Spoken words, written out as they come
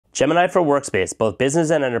Gemini for Workspace, both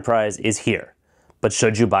business and enterprise, is here. But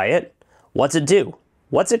should you buy it? What's it do?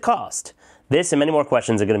 What's it cost? This and many more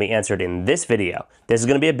questions are going to be answered in this video. This is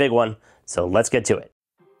going to be a big one, so let's get to it.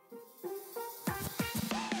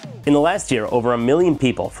 In the last year, over 1 million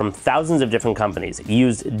people from thousands of different companies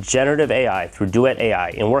used generative AI through Duet AI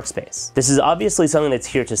in Workspace. This is obviously something that's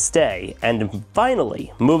here to stay, and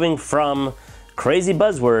finally moving from crazy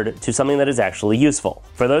buzzword to something that is actually useful.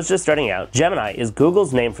 For those just starting out, Gemini is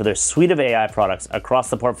Google's name for their suite of AI products across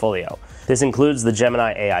the portfolio. This includes the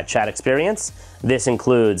Gemini AI chat experience. This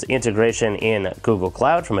includes integration in Google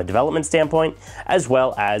Cloud from a development standpoint, as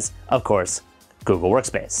well as, of course, Google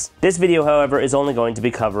Workspace. This video, however, is only going to be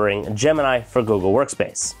covering Gemini for Google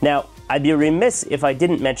Workspace. Now, I'd be remiss if I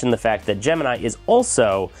didn't mention the fact that Gemini is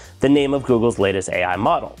also the name of Google's latest AI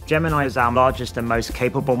model. Gemini is our largest and most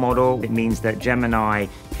capable model. It means that Gemini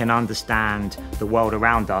can understand the world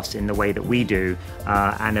around us in the way that we do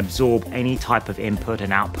and absorb any type of input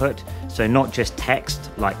and output. So not just text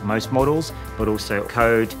like most models, but also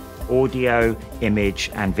code, audio, image,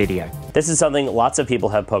 and video. This is something lots of people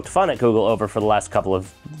have poked fun at Google over for the last couple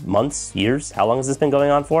of months, years. How long has this been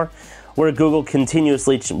going on for? Where Google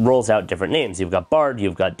continuously rolls out different names. You've got Bard,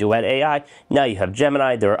 you've got Duet AI, now you have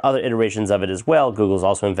Gemini. There are other iterations of it as well. Google's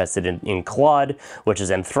also invested in Claude, which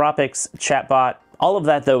is Anthropic's chatbot. All of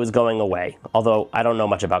that, though, is going away, although I don't know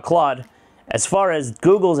much about Claude. As far as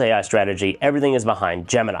Google's AI strategy, everything is behind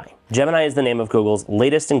Gemini. Gemini is the name of Google's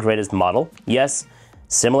latest and greatest model. Yes,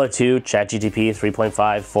 similar to ChatGPT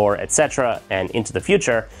 3.5, 4, etc., and into the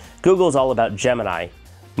future, Google's all about Gemini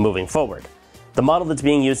moving forward. The model that's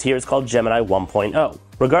being used here is called Gemini 1.0.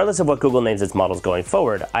 Regardless of what Google names its models going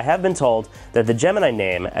forward, I have been told that the Gemini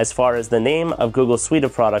name, as far as the name of Google's suite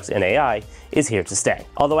of products in AI, is here to stay.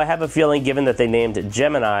 Although I have a feeling, given that they named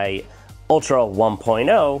Gemini Ultra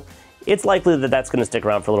 1.0, it's likely that that's going to stick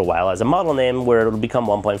around for a little while as a model name, where it'll become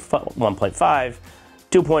 1.5,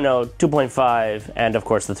 2.0, 2.5, and of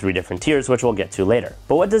course the 3 different tiers, which we'll get to later.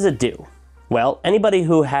 But what does it do? Well, anybody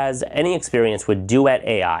who has any experience with Duet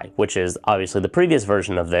AI, which is obviously the previous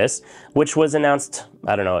version of this, which was announced,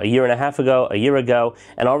 I don't know, a year and a half ago, a year ago,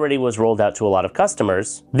 and already was rolled out to a lot of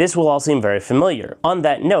customers, this will all seem very familiar. On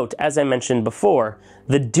that note, as I mentioned before,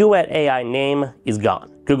 the Duet AI name is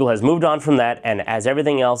gone. Google has moved on from that, and as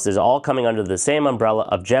everything else is all coming under the same umbrella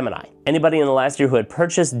of Gemini. Anybody in the last year who had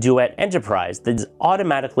purchased Duet Enterprise, that is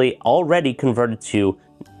automatically already converted to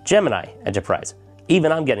Gemini Enterprise.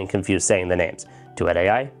 Even I'm getting confused saying the names. Duet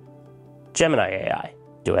AI, Gemini AI,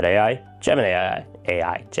 Duet AI, Gemini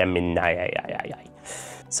AI, Gemini AI.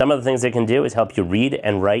 Some of the things they can do is help you read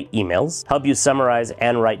and write emails, help you summarize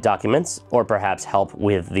and write documents, or perhaps help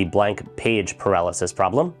with the blank page paralysis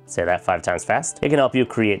problem. Say that 5 times fast. It can help you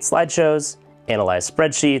create slideshows, analyze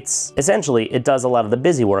spreadsheets. Essentially, it does a lot of the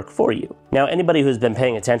busy work for you. Now, anybody who's been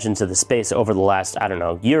paying attention to the space over the last, I don't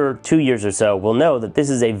know, year, 2 years or so will know that this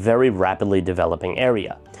is a very rapidly developing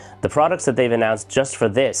area. The products that they've announced just for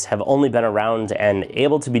this have only been around and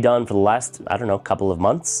able to be done for the last, I don't know, couple of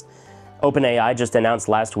months. OpenAI just announced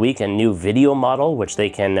last week a new video model, which they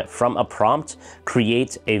can, from a prompt,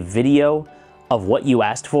 create a video of what you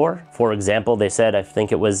asked for. For example, they said, I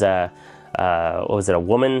think it was, what was it, a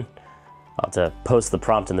woman? I'll have to post the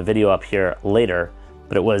prompt in the video up here later,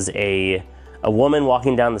 but it was a woman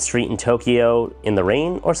walking down the street in Tokyo in the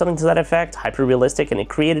rain or something to that effect, hyper-realistic, and it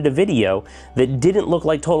created a video that didn't look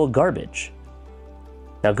like total garbage.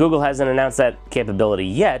 Now, Google hasn't announced that capability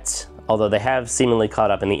yet, although they have seemingly caught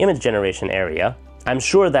up in the image generation area. I'm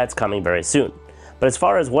sure that's coming very soon. But as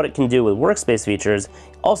far as what it can do with workspace features,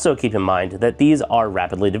 also keep in mind that these are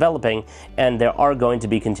rapidly developing, and there are going to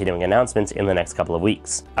be continuing announcements in the next couple of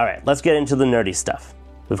weeks. All right, let's get into the nerdy stuff.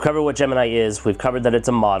 We've covered what Gemini is, we've covered that it's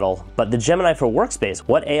a model, but the Gemini for Workspace,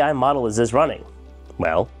 what AI model is this running?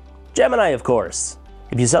 Well, Gemini, of course.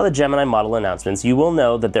 If you saw the Gemini model announcements, you will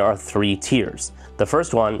know that there are 3 tiers. The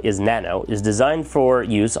first one is Nano, is designed for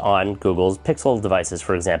use on Google's Pixel devices,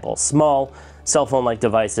 for example. Small, cell phone-like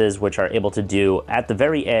devices which are able to do, at the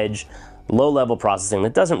very edge, low-level processing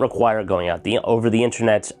that doesn't require going out over the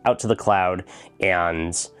internet, out to the cloud,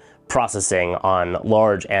 and processing on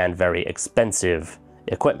large and very expensive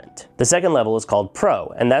equipment. The second level is called Pro,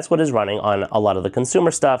 and that's what is running on a lot of the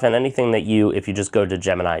consumer stuff and anything that if you just go to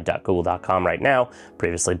gemini.google.com right now,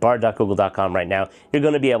 previously bard.google.com right now, you're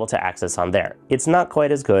going to be able to access on there. It's not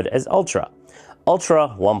quite as good as Ultra.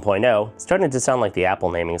 Ultra 1.0, starting to sound like the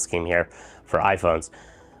Apple naming scheme here for iPhones.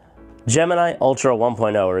 Gemini Ultra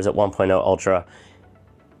 1.0, or is it 1.0 Ultra,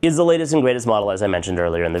 is the latest and greatest model, as I mentioned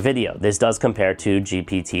earlier in the video. This does compare to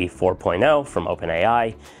GPT 4.0 from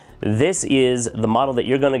OpenAI. This is the model that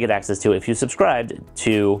you're going to get access to if you subscribed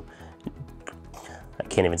to, I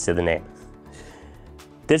can't even say the name.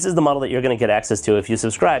 This is the model that you're going to get access to if you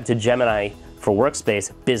subscribe to Gemini for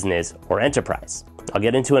Workspace, Business, or Enterprise. I'll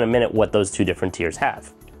get into in a minute what those two different tiers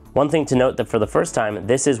have. One thing to note that for the first time,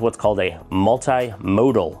 this is what's called a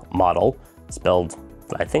multimodal model, spelled,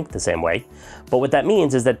 I think, the same way. But what that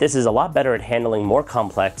means is that this is a lot better at handling more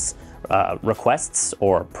complex requests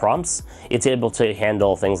or prompts. It's able to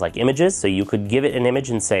handle things like images, so you could give it an image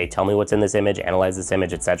and say, tell me what's in this image, analyze this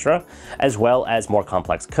image, etc., as well as more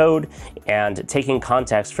complex code and taking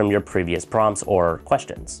context from your previous prompts or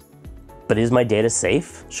questions. But is my data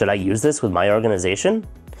safe? Should I use this with my organization?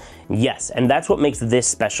 Yes, and that's what makes this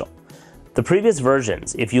special. The previous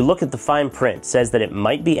versions, if you look at the fine print, says that it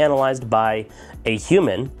might be analyzed by a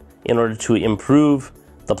human in order to improve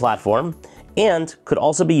the platform, and could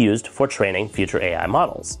also be used for training future AI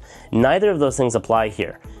models. Neither of those things apply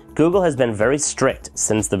here. Google has been very strict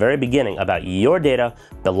since the very beginning about your data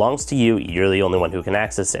belongs to you, you're the only one who can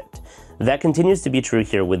access it. That continues to be true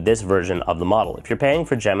here with this version of the model. If you're paying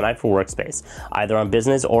for Gemini for Workspace, either on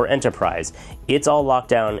Business or Enterprise, it's all locked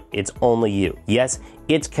down, it's only you. Yes,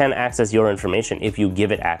 it can access your information if you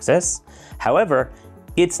give it access. However,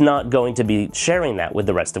 it's not going to be sharing that with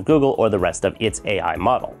the rest of Google or the rest of its AI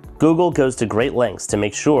model. Google goes to great lengths to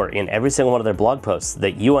make sure in every single one of their blog posts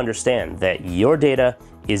that you understand that your data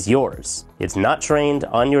is yours. It's not trained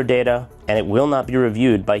on your data, and it will not be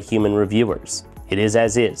reviewed by human reviewers. It is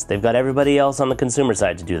as is. They've got everybody else on the consumer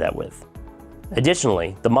side to do that with.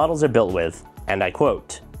 Additionally, the models are built with, and I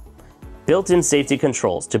quote, built-in safety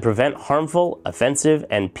controls to prevent harmful, offensive,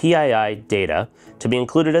 and PII data to be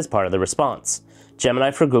included as part of the response.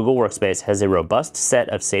 Gemini for Google Workspace has a robust set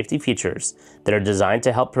of safety features that are designed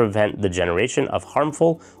to help prevent the generation of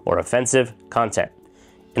harmful or offensive content.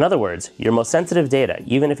 In other words, your most sensitive data,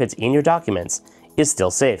 even if it's in your documents, is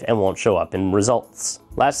still safe and won't show up in results.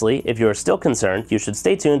 Lastly, if you are still concerned, you should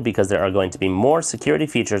stay tuned because there are going to be more security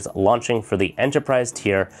features launching for the enterprise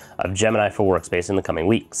tier of Gemini for Workspace in the coming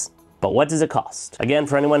weeks. But what does it cost? Again,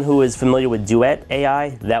 for anyone who is familiar with Duet AI,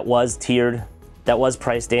 that was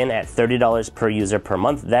priced in at $30 per user per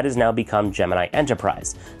month. That has now become Gemini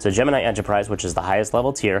Enterprise. So Gemini Enterprise, which is the highest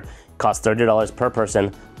level tier, costs $30 per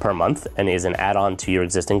person per month and is an add-on to your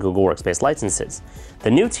existing Google Workspace licenses. The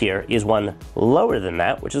new tier is one lower than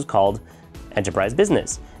that, which is called Enterprise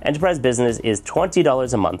Business. Enterprise Business is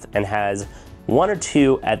 $20 a month and has one or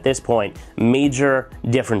two, at this point, major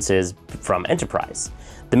differences from Enterprise.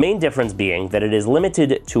 The main difference being that it is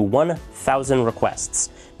limited to 1,000 requests.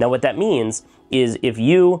 Now what that means is if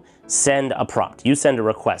you send a prompt, you send a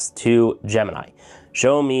request to Gemini,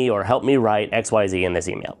 show me or help me write XYZ in this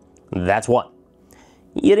email. That's one.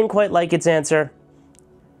 You didn't quite like its answer?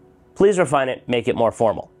 Please refine it, make it more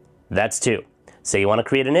formal. That's two. Say you want to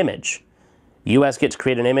create an image. You ask it to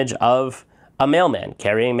create an image of a mailman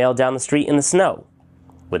carrying mail down the street in the snow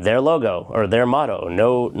with their logo or their motto,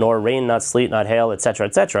 no, nor rain, not sleet, not hail, etc.,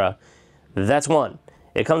 etc. That's one.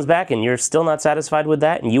 It comes back and you're still not satisfied with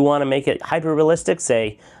that and you want to make it hyper-realistic,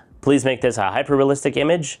 say, please make this a hyper-realistic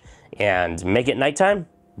image and make it nighttime.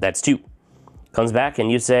 That's two. Comes back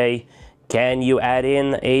and you say, can you add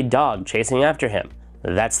in a dog chasing after him?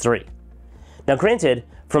 That's three. Now granted,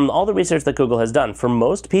 from all the research that Google has done, for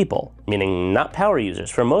most people, meaning not power users,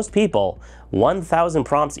 for most people, 1,000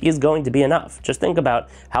 prompts is going to be enough. Just think about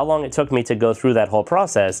how long it took me to go through that whole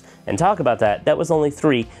process and talk about that. That was only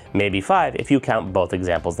 3, maybe 5, if you count both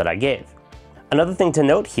examples that I gave. Another thing to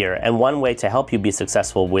note here, and one way to help you be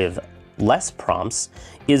successful with less prompts,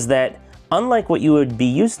 is that unlike what you would be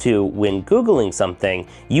used to when Googling something,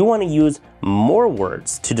 you want to use more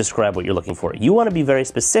words to describe what you're looking for. You want to be very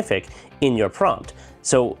specific in your prompt.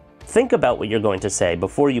 So think about what you're going to say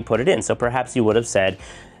before you put it in. So perhaps you would have said,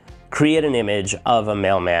 create an image of a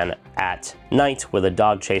mailman at night with a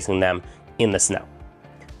dog chasing them in the snow.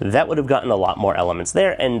 That would have gotten a lot more elements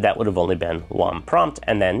there, and that would have only been one prompt,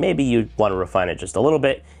 and then maybe you want to refine it just a little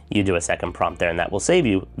bit, you do a second prompt there, and that will save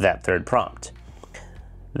you that third prompt.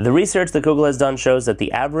 The research that Google has done shows that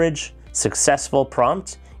the average successful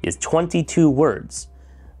prompt is 22 words.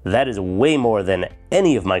 That is way more than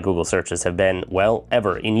any of my Google searches have been, well,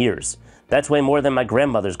 ever in years. That's way more than my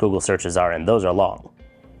grandmother's Google searches are, and those are long.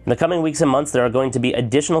 In the coming weeks and months, there are going to be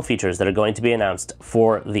additional features that are going to be announced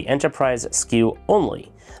for the Enterprise SKU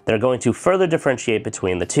only. That are going to further differentiate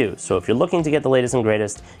between the two. So if you're looking to get the latest and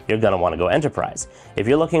greatest, you're going to want to go Enterprise. If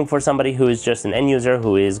you're looking for somebody who is just an end user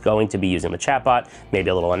who is going to be using the chatbot, maybe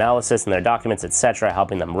a little analysis in their documents, etc.,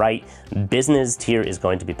 helping them write, Business tier is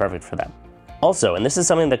going to be perfect for them. Also, and this is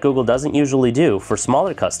something that Google doesn't usually do, for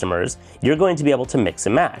smaller customers, you're going to be able to mix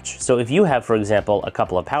and match. So if you have, for example, a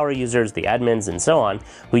couple of power users, the admins and so on,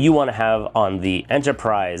 who you want to have on the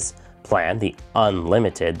enterprise plan, the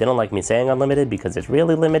unlimited. They don't like me saying unlimited because it's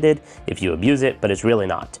really limited if you abuse it, but it's really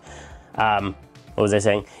not. What was I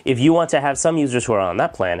saying? If you want to have some users who are on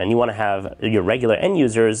that plan and you want to have your regular end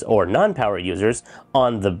users or non-power users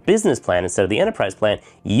on the business plan instead of the enterprise plan,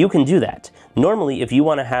 you can do that. Normally, if you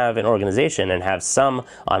want to have an organization and have some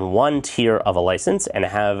on one tier of a license and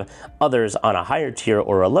have others on a higher tier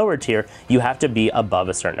or a lower tier, you have to be above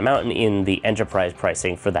a certain amount in the enterprise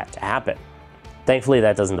pricing for that to happen. Thankfully,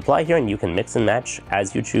 that doesn't apply here, and you can mix and match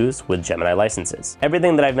as you choose with Gemini licenses.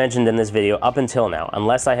 Everything that I've mentioned in this video up until now,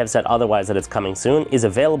 unless I have said otherwise that it's coming soon, is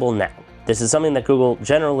available now. This is something that Google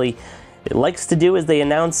generally likes to do, is they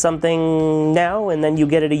announce something now, and then you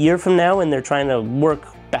get it a year from now, and they're trying to work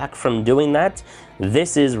back from doing that.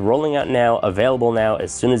 This is rolling out now, available now.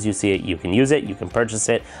 As soon as you see it, you can use it, you can purchase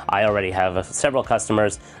it. I already have several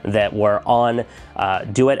customers that were on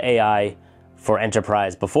Duet AI for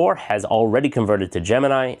enterprise before, has already converted to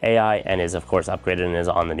Gemini AI and is of course upgraded and is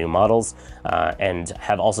on the new models, and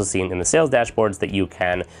have also seen in the sales dashboards that you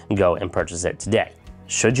can go and purchase it today.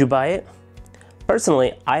 Should you buy it?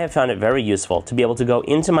 Personally, I have found it very useful to be able to go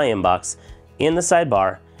into my inbox in the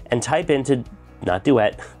sidebar and type into, not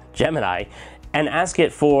Duet, Gemini, and ask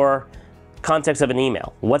it for context of an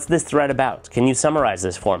email. What's this thread about? Can you summarize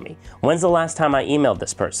this for me? When's the last time I emailed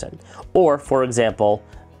this person? Or, for example,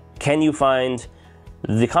 can you find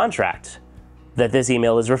the contract that this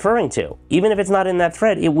email is referring to? Even if it's not in that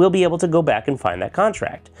thread, it will be able to go back and find that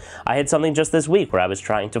contract. I had something just this week where I was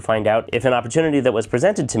trying to find out if an opportunity that was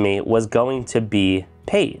presented to me was going to be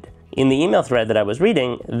paid. In the email thread that I was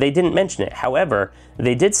reading, they didn't mention it. However,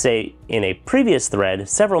 they did say in a previous thread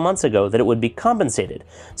several months ago that it would be compensated.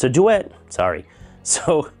 So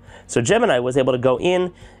Gemini was able to go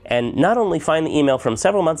in and not only find the email from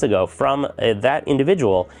several months ago from that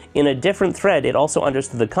individual, in a different thread, it also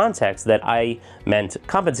understood the context that I meant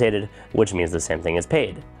compensated, which means the same thing as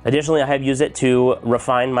paid. Additionally, I have used it to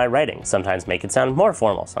refine my writing, sometimes make it sound more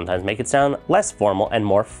formal, sometimes make it sound less formal and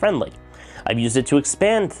more friendly. I've used it to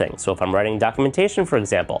expand things. So if I'm writing documentation, for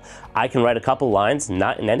example, I can write a couple lines,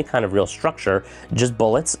 not in any kind of real structure, just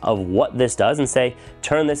bullets of what this does and say,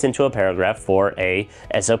 turn this into a paragraph for a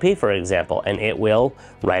SOP, for example, and it will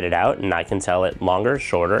write it out and I can tell it longer,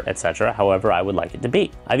 shorter, etc., however I would like it to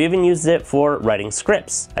be. I've even used it for writing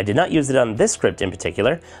scripts. I did not use it on this script in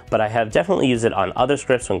particular, but I have definitely used it on other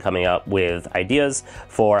scripts when coming up with ideas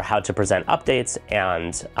for how to present updates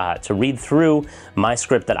and to read through my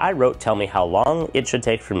script that I wrote, tell me how long it should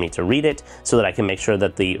take for me to read it so that I can make sure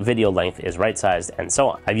that the video length is right-sized and so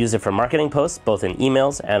on. I've used it for marketing posts, both in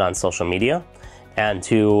emails and on social media, and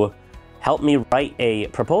to help me write a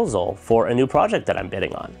proposal for a new project that I'm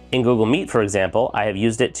bidding on. In Google Meet, for example, I have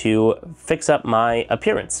used it to fix up my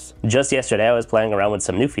appearance. Just yesterday, I was playing around with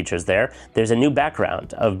some new features there. There's a new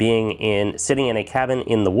background of sitting in a cabin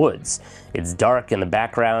in the woods. It's dark in the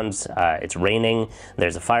background, it's raining,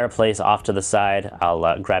 there's a fireplace off to the side.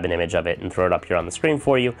 I'll grab an image of it and throw it up here on the screen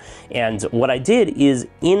for you. And what I did is,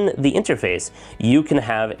 in the interface, you can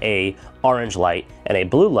have a orange light and a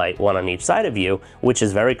blue light, one on each side of you, which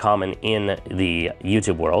is very common in the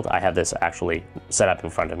YouTube world. I have this actually set up in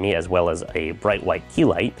front of me, as well as a bright white key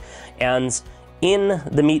light. And in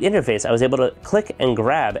the Meet interface, I was able to click and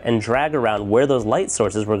grab and drag around where those light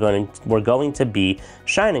sources were going to be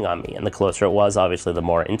shining on me. And the closer it was, obviously, the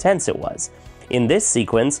more intense it was. In this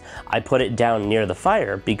sequence, I put it down near the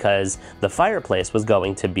fire because the fireplace was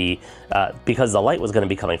going to be, because the light was going to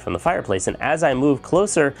be coming from the fireplace. And as I move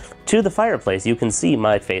closer to the fireplace, you can see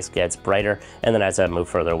my face gets brighter. And then as I move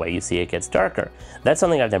further away, you see it gets darker. That's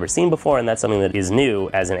something I've never seen before, and that's something that is new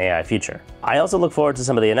as an AI feature. I also look forward to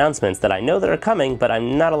some of the announcements that I know that are coming, but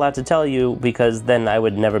I'm not allowed to tell you because then I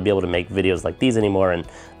would never be able to make videos like these anymore, and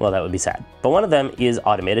well, that would be sad. But one of them is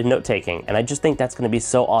automated note-taking, and I just think that's going to be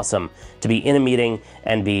so awesome to be in a meeting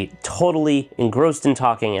and be totally engrossed in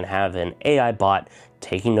talking and have an AI bot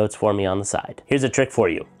taking notes for me on the side. Here's a trick for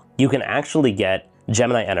you. You can actually get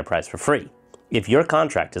Gemini Enterprise for free. If your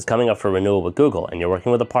contract is coming up for renewal with Google and you're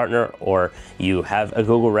working with a partner, or you have a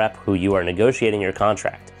Google rep who you are negotiating your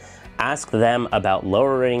contract, ask them about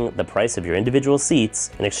lowering the price of your individual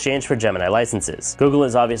seats in exchange for Gemini licenses. Google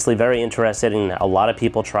is obviously very interested in a lot of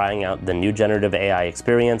people trying out the new generative AI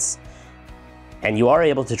experience, and you are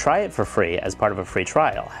able to try it for free as part of a free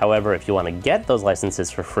trial. However, if you want to get those licenses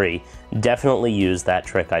for free, definitely use that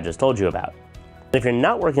trick I just told you about. If you're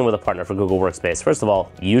not working with a partner for Google Workspace, first of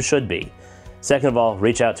all, you should be. Second of all,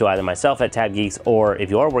 reach out to either myself at Tab Geeks, or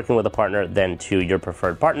if you are working with a partner, then to your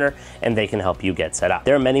preferred partner, and they can help you get set up.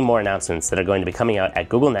 There are many more announcements that are going to be coming out at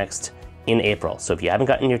Google Next in April. So if you haven't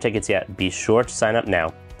gotten your tickets yet, be sure to sign up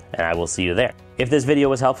now, and I will see you there. If this video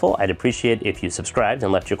was helpful, I'd appreciate if you subscribed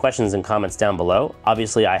and left your questions and comments down below.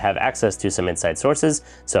 Obviously, I have access to some inside sources,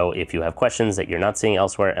 so if you have questions that you're not seeing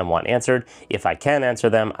elsewhere and want answered, if I can answer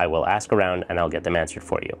them, I will ask around and I'll get them answered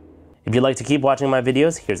for you. If you'd like to keep watching my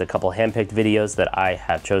videos, here's a couple handpicked videos that I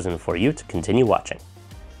have chosen for you to continue watching.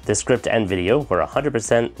 This script and video were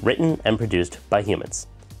 100% written and produced by humans.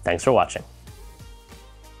 Thanks for watching.